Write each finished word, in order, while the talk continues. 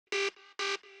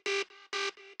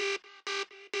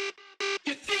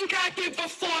give a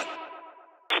fuck.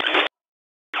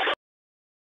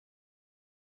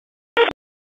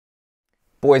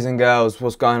 Boys and girls,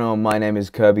 what's going on? My name is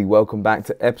Curbi. Welcome back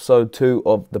to episode 2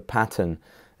 of The Pattern,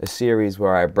 a series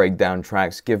where I break down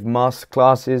tracks, give master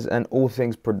classes, and all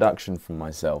things production from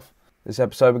myself. This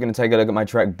episode, we're going to take a look at my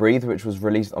track Breathe, which was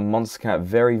released on Monstercat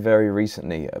very, very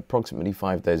recently, approximately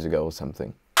 5 days ago or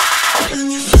something.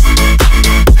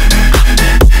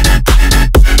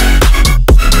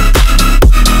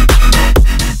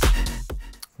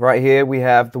 Right here we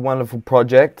have the wonderful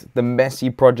project, the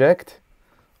messy project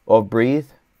of Breathe.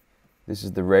 This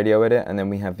is the radio edit, and then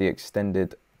we have the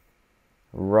extended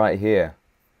right here.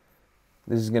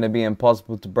 This is going to be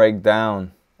impossible to break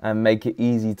down and make it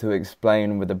easy to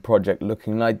explain with the project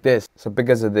looking like this. So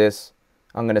because of this,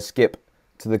 I'm going to skip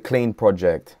to the clean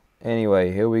project.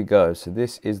 Anyway, here we go. So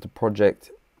this is the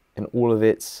project in all of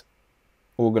its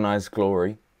organized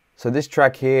glory. So this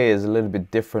track here is a little bit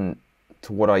different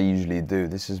to what I usually do.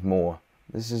 This is more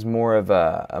of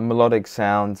a melodic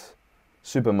sound,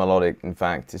 super melodic in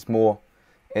fact. It's more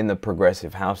in the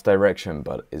progressive house direction,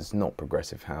 but it's not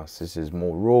progressive house. This is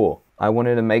more raw. I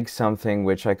wanted to make something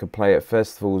which I could play at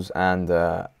festivals, and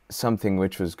something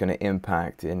which was going to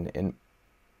impact in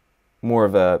more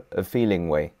of a feeling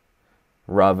way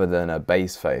rather than a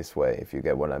bass face way, if you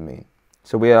get what I mean.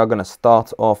 So we are going to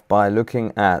start off by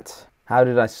looking at how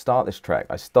did I start this track.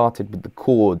 I started with the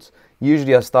chords.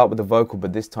 Usually I start with the vocal,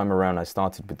 but this time around I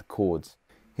started with the chords.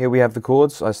 Here we have the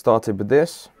chords. I started with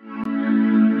this.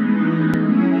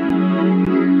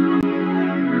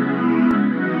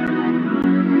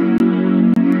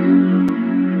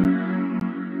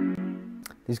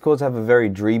 These chords have a very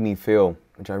dreamy feel,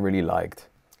 which I really liked.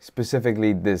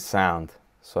 Specifically this sound.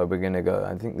 So we're going to go,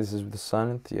 I think this is the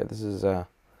Silent. Yeah, this is a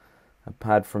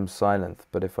pad from Silent.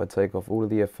 But if I take off all of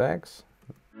the effects,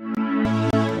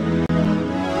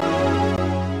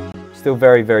 still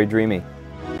very, very dreamy.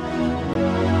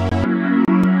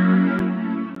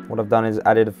 What I've done is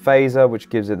added a phaser, which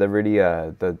gives it the really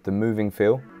the moving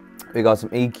feel. We got some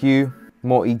EQ,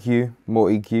 more EQ, more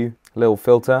EQ, a little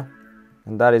filter.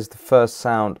 And that is the first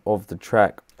sound of the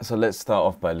track. So let's start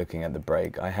off by looking at the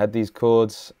break. I had these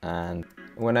chords, and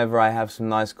whenever I have some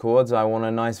nice chords, I want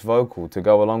a nice vocal to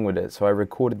go along with it. So I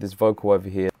recorded this vocal over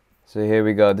here. So here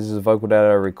we go. This is a vocal that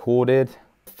I recorded.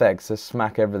 Effects, just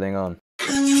smack everything on.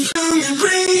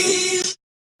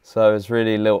 So it's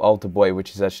really a little altar boy,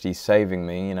 which is actually saving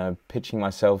me, you know, pitching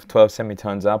myself 12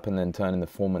 semitones up and then turning the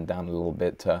formant down a little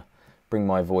bit to bring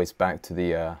my voice back to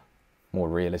the more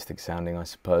realistic sounding, I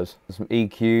suppose. Some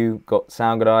EQ, got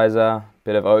Soundgardizer,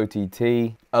 bit of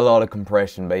OTT, a lot of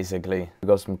compression basically. We've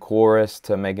got some chorus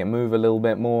to make it move a little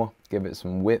bit more, give it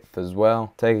some width as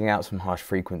well, taking out some harsh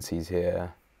frequencies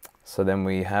here. So then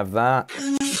we have that,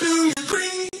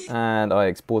 and I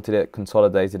exported it,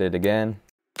 consolidated it again.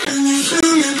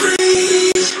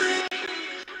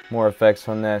 More effects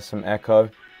on there, some echo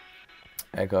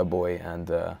boy, and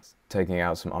taking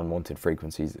out some unwanted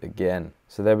frequencies again.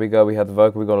 So there we go, we have the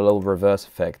vocal, we got a little reverse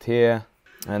effect here,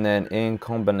 and then in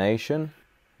combination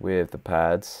with the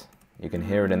pads, you can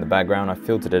hear it in the background. I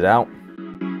filtered it out.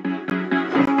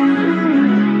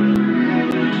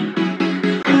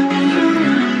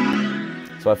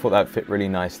 So I thought that fit really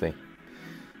nicely.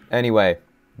 Anyway,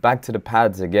 back to the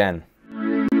pads again.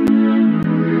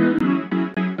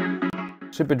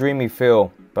 Super dreamy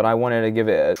feel, but I wanted to give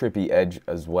it a trippy edge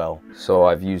as well. So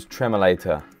I've used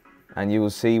tremolator, and you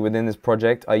will see within this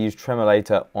project I use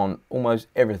tremolator on almost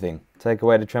everything. Take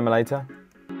away the tremolator.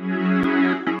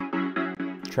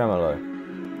 Tremolo.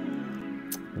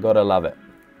 Gotta love it.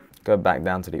 Go back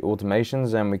down to the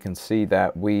automations, and we can see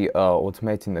that we are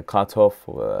automating the cutoff,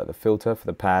 or the filter for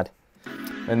the pad.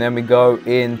 And then we go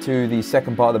into the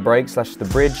second part of the break / the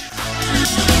bridge.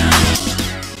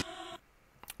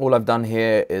 All I've done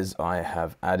here is I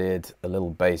have added a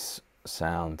little bass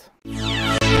sound.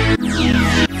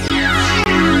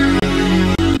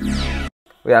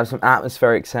 We have some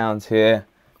atmospheric sounds here.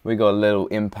 We got a little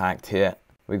impact here.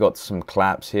 We got some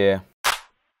claps here.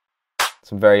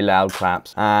 Some very loud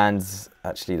claps. And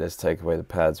actually, let's take away the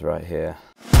pads right here.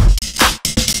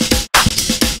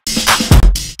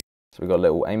 So we got a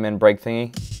little amen break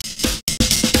thingy.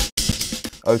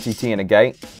 OTT and a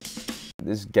gate.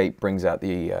 This gate brings out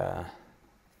the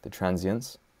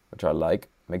transients, which I like.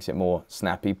 Makes it more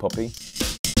snappy, poppy.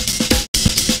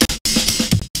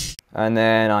 And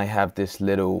then I have this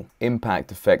little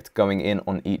impact effect going in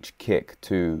on each kick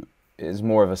to, is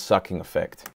more of a sucking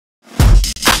effect.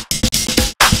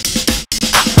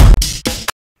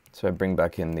 So I bring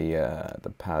back in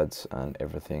the pads and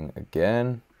everything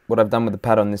again. What I've done with the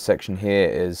pad on this section here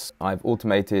is I've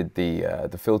automated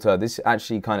the filter. This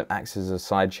actually kind of acts as a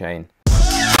side chain.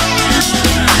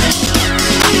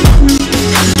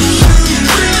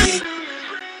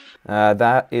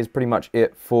 That is pretty much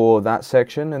it for that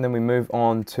section, and then we move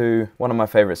on to one of my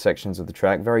favorite sections of the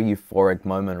track. Very euphoric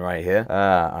moment right here.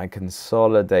 I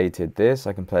consolidated this.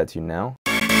 I can play it to you now.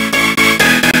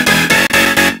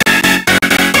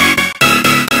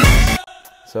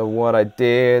 So what I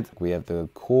did, we have the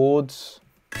chords.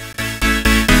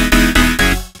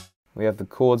 We have the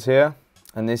chords here,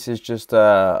 and this is just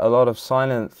a lot of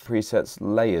silent presets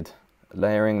layered.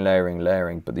 Layering, layering,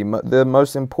 layering. But the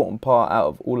most important part out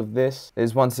of all of this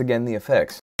is once again the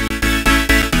effects.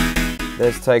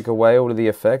 Let's take away all of the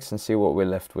effects and see what we're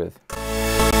left with.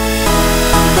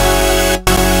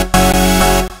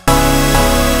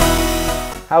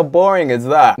 How boring is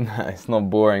that? No, it's not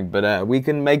boring, but we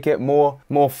can make it more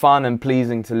fun and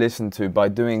pleasing to listen to by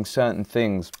doing certain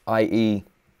things, i.e.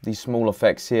 these small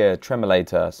effects here,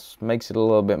 tremolator, makes it a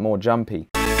little bit more jumpy.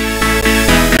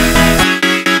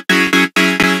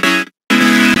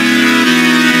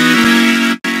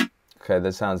 Okay,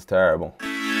 that sounds terrible.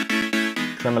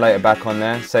 Tremolator back on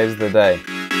there, saves the day.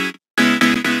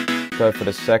 Go for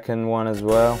the second one as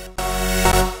well.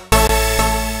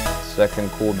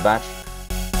 Second chord batch.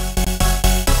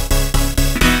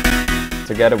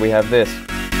 Together we have this.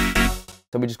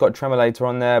 So we just got tremolator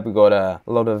on there, we got a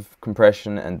lot of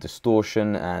compression and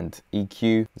distortion and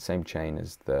EQ, the same chain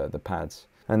as the pads.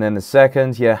 And then the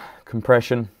second, yeah,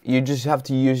 compression. You just have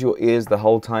to use your ears the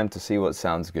whole time to see what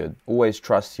sounds good. Always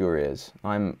trust your ears.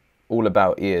 I'm all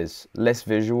about ears. Less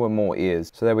visual and more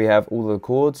ears. So there we have all the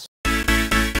chords.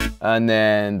 And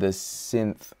then the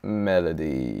synth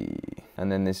melody. And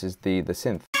then this is the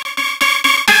synth.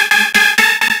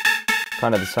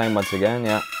 Kind of the same once again,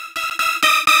 yeah.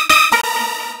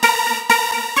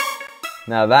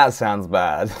 Now that sounds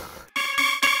bad.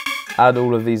 Add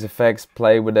all of these effects,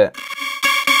 play with it.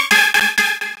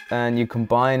 And you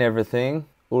combine everything,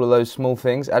 all of those small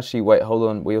things. Actually, wait, hold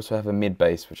on. We also have a mid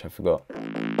bass, which I forgot.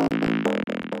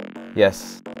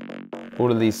 Yes,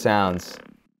 all of these sounds.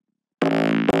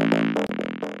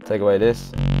 Take away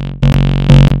this.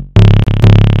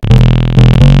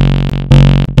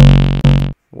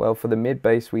 Well, for the mid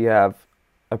bass, we have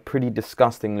a pretty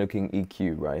disgusting looking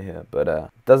EQ right here, but it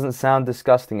doesn't sound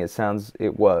disgusting.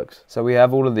 It works. So we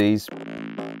have all of these.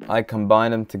 I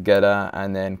combined them together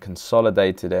and then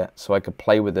consolidated it so I could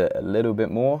play with it a little bit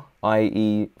more,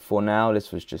 i.e. for now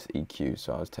this was just EQ,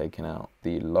 so I was taking out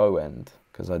the low end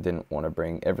because I didn't want to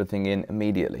bring everything in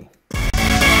immediately.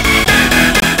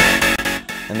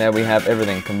 And there we have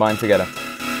everything combined together.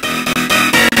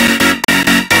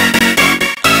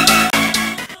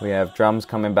 We have drums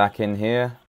coming back in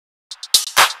here.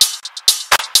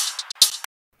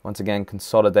 Once again,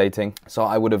 consolidating. So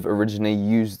I would have originally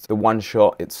used the one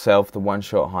shot itself, the one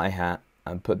shot hi-hat,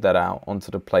 and put that out onto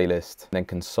the playlist, then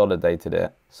consolidated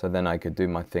it. So then I could do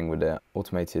my thing with it.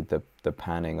 Automated the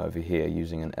panning over here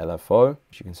using an LFO,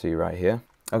 which you can see right here.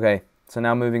 Okay, so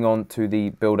now moving on to the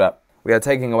build-up. We are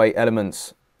taking away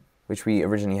elements which we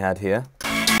originally had here.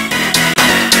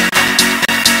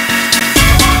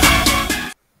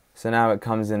 So now it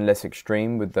comes in less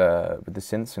extreme with the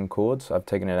synths and chords. I've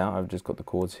taken it out, I've just got the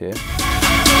chords here.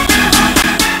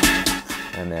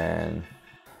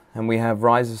 And we have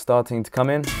rises starting to come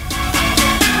in.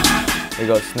 We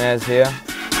got snares here.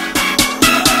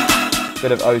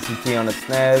 Bit of OTT on the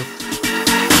snares.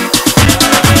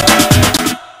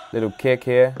 Little kick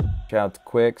here. Shout out to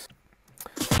Quicks.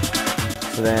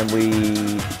 So then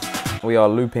we are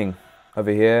looping over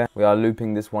here. We are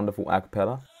looping this wonderful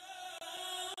acapella.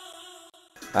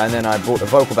 And then I brought the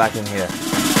vocal back in here.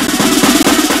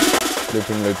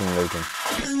 Looping, looping, looping.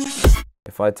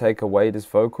 If I take away this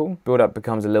vocal, build-up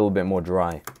becomes a little bit more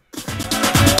dry.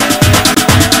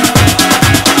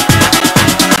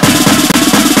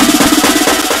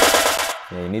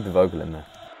 Yeah, you need the vocal in there.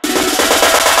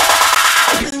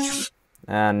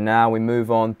 And now we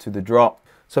move on to the drop.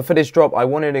 So for this drop, I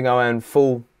wanted to go in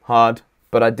full hard,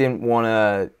 but I didn't want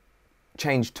to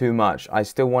change too much. I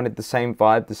still wanted the same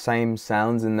vibe, the same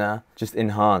sounds in there, just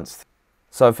enhanced.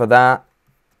 So for that,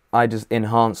 I just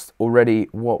enhanced already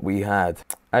what we had.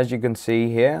 As you can see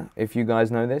here, if you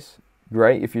guys know this,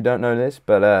 great. If you don't know this,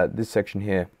 but this section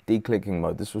here, declicking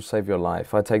mode, this will save your life.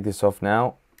 If I take this off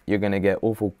now, you're gonna get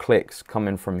awful clicks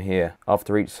coming from here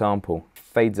after each sample.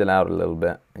 Fades it out a little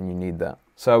bit, and you need that.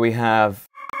 So we have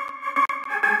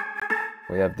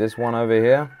this one over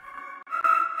here.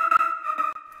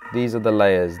 These are the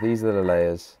layers, these are the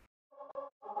layers.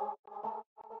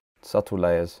 Subtle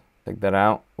layers. Take that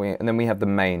out. And then we have the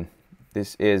main.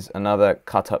 This is another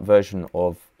cut up version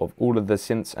of all of the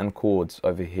synths and chords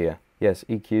over here. Yes,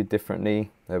 EQ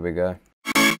differently. There we go.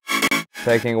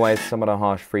 Taking away some of the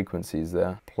harsh frequencies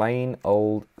there. Plain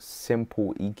old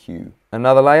simple EQ.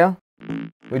 Another layer,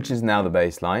 which is now the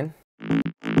bass line.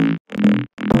 And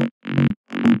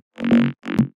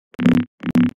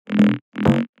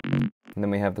then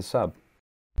we have the sub.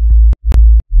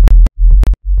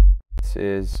 This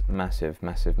is massive,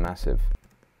 massive, massive.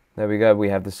 There we go, we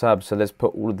have the sub. So let's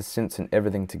put all of the synths and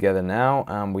everything together now,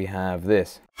 and we have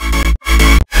this.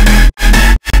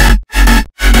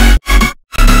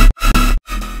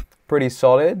 Pretty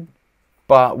solid,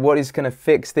 but what is going to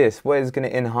fix this, what is going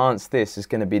to enhance this is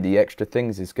going to be the extra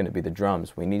things, it's going to be the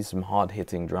drums. We need some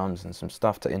hard-hitting drums and some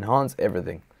stuff to enhance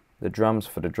everything. The drums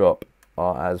for the drop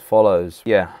are as follows.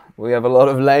 Yeah, we have a lot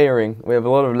of layering. We have a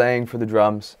lot of layering for the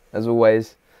drums, as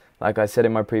always. Like I said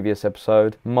in my previous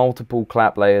episode, multiple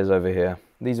clap layers over here.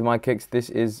 These are my kicks. This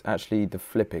is actually the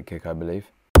flip it kick, I believe.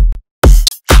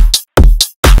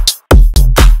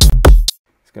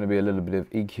 It's going to be a little bit of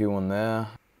EQ on there.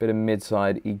 Bit of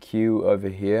mid-side EQ over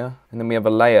here, and then we have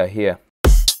a layer here.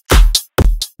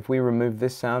 If we remove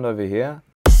this sound over here,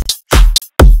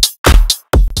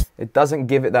 it doesn't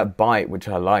give it that bite, which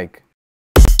I like.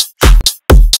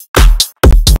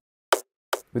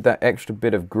 With that extra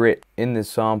bit of grit in this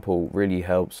sample really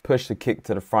helps push the kick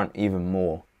to the front even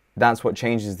more. That's what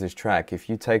changes this track. If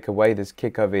you take away this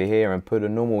kick over here and put a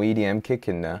normal EDM kick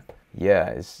in there, yeah,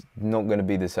 it's not going to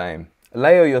be the same.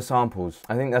 Layer your samples.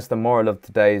 I think that's the moral of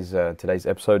today's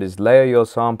episode, is layer your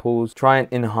samples. Try and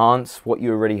enhance what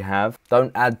you already have.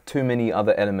 Don't add too many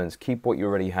other elements. Keep what you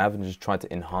already have and just try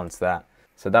to enhance that.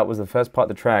 So that was the first part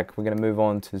of the track. We're going to move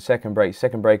on to the second break.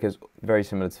 Second break is very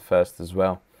similar to first as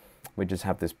well. We just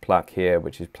have this pluck here,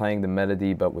 which is playing the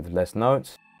melody but with less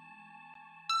notes.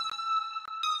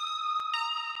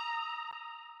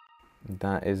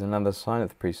 That is another sign of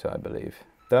the preset, I believe.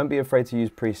 Don't be afraid to use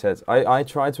presets. I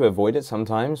try to avoid it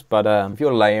sometimes, but if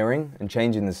you're layering and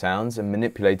changing the sounds and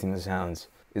manipulating the sounds,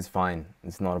 it's fine.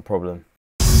 It's not a problem.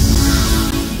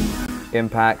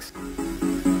 Impacts.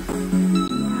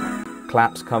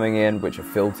 Claps coming in, which are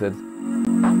filtered.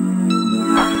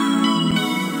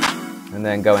 And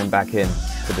then going back in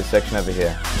to the section over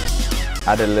here.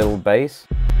 Add a little bass.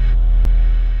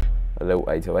 A little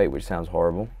 808, which sounds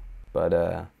horrible,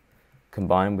 but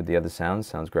combined with the other sounds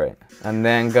sounds great. And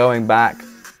then going back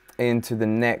into the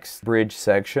next bridge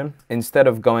section, instead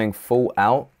of going full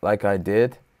out like I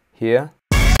did here,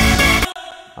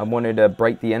 I wanted to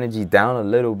break the energy down a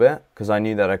little bit because I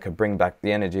knew that I could bring back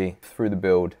the energy through the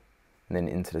build and then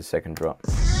into the second drop.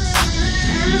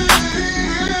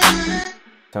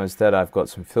 So instead I've got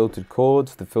some filtered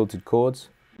chords,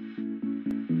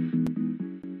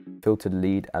 filtered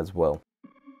lead as well.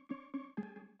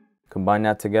 Combine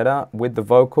that together with the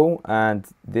vocal and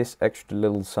this extra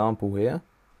little sample here.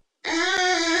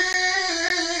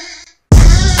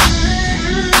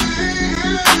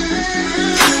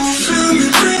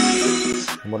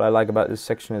 And what I like about this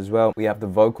section as well, we have the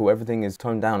vocal, everything is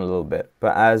toned down a little bit.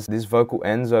 But as this vocal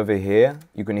ends over here,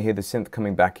 you're going to hear the synth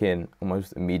coming back in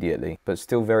almost immediately, but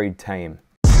still very tame.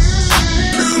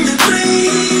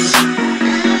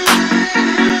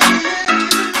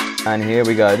 And here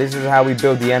we go. This is how we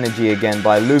build the energy again,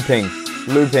 by looping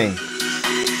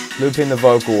the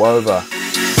vocal over.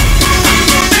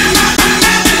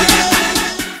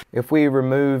 If we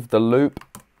remove the loop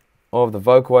of the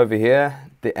vocal over here,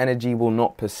 the energy will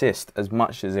not persist as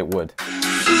much as it would.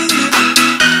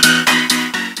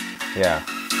 Yeah.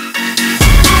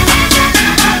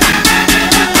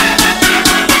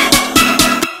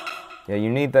 Yeah,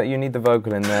 you need that. You need the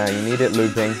vocal in there. You need it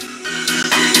looping.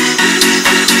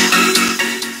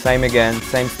 Same again,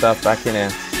 same stuff back in here.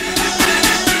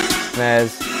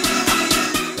 Snares,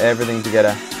 everything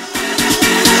together.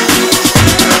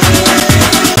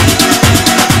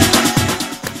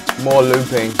 More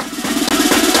looping.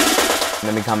 And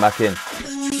then we come back in.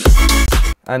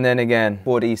 And then again,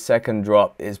 for the second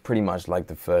drop is pretty much like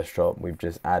the first drop. We've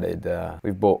just added,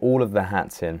 we've brought all of the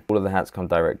hats in. All of the hats come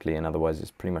directly in, otherwise it's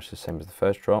pretty much the same as the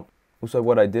first drop. Also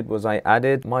what I did was I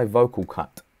added my vocal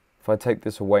cut. If I take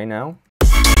this away now,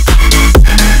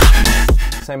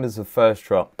 same as the first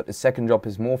drop, but the second drop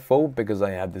is more full because I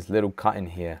have this little cut in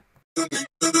here.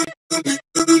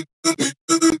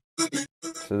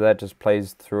 So that just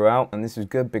plays throughout, and this is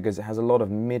good because it has a lot of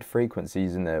mid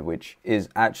frequencies in there, which is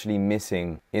actually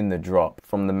missing in the drop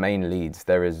from the main leads.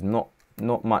 There is not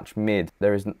much mid.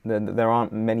 There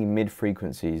aren't many mid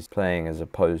frequencies playing as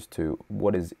opposed to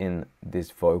what is in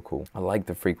this vocal. I like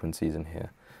the frequencies in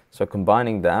here. So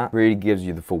combining that really gives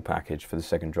you the full package for the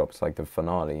second drop. It's like the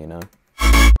finale, you know?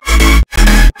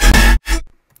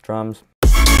 drums.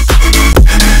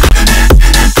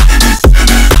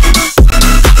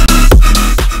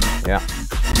 Yeah.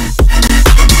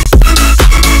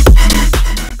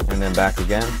 And then back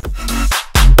again.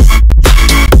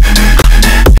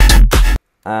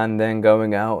 And then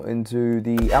going out into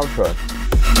the outro.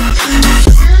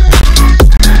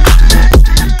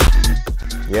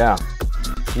 Yeah.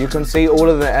 You can see all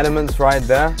of the elements right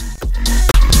there.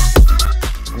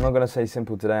 I'm not going to say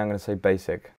simple today, I'm going to say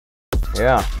basic.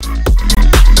 Yeah.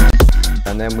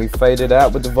 And then we fade it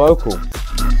out with the vocal.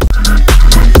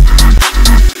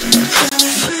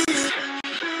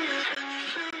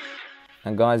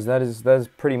 And guys, that's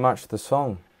pretty much the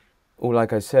song. Or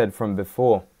like I said from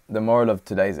before, the moral of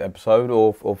today's episode,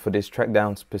 or for this track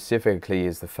down specifically,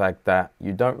 is the fact that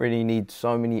you don't really need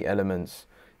so many elements.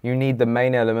 You need the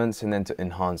main elements and then to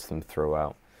enhance them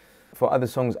throughout. For other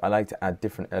songs, I like to add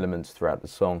different elements throughout the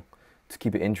song to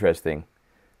keep it interesting.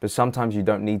 But sometimes you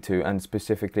don't need to, and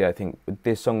specifically I think with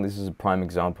this song, this is a prime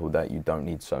example that you don't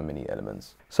need so many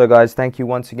elements. So guys, thank you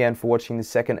once again for watching the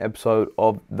second episode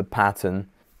of The Pattern.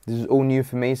 This is all new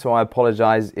for me, so I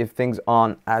apologize if things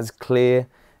aren't as clear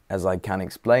as I can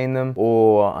explain them,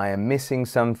 or I am missing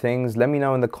some things. Let me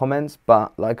know in the comments,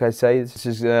 but like I say, this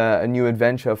is a new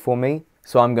adventure for me.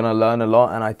 So I'm going to learn a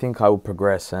lot, and I think I will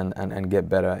progress and get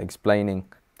better at explaining.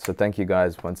 So thank you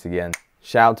guys once again.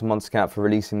 Shout out to Monstercat for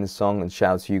releasing this song, and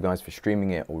shout out to you guys for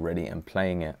streaming it already and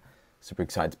playing it. Super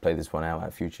excited to play this one out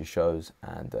at future shows,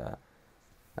 and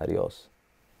adios.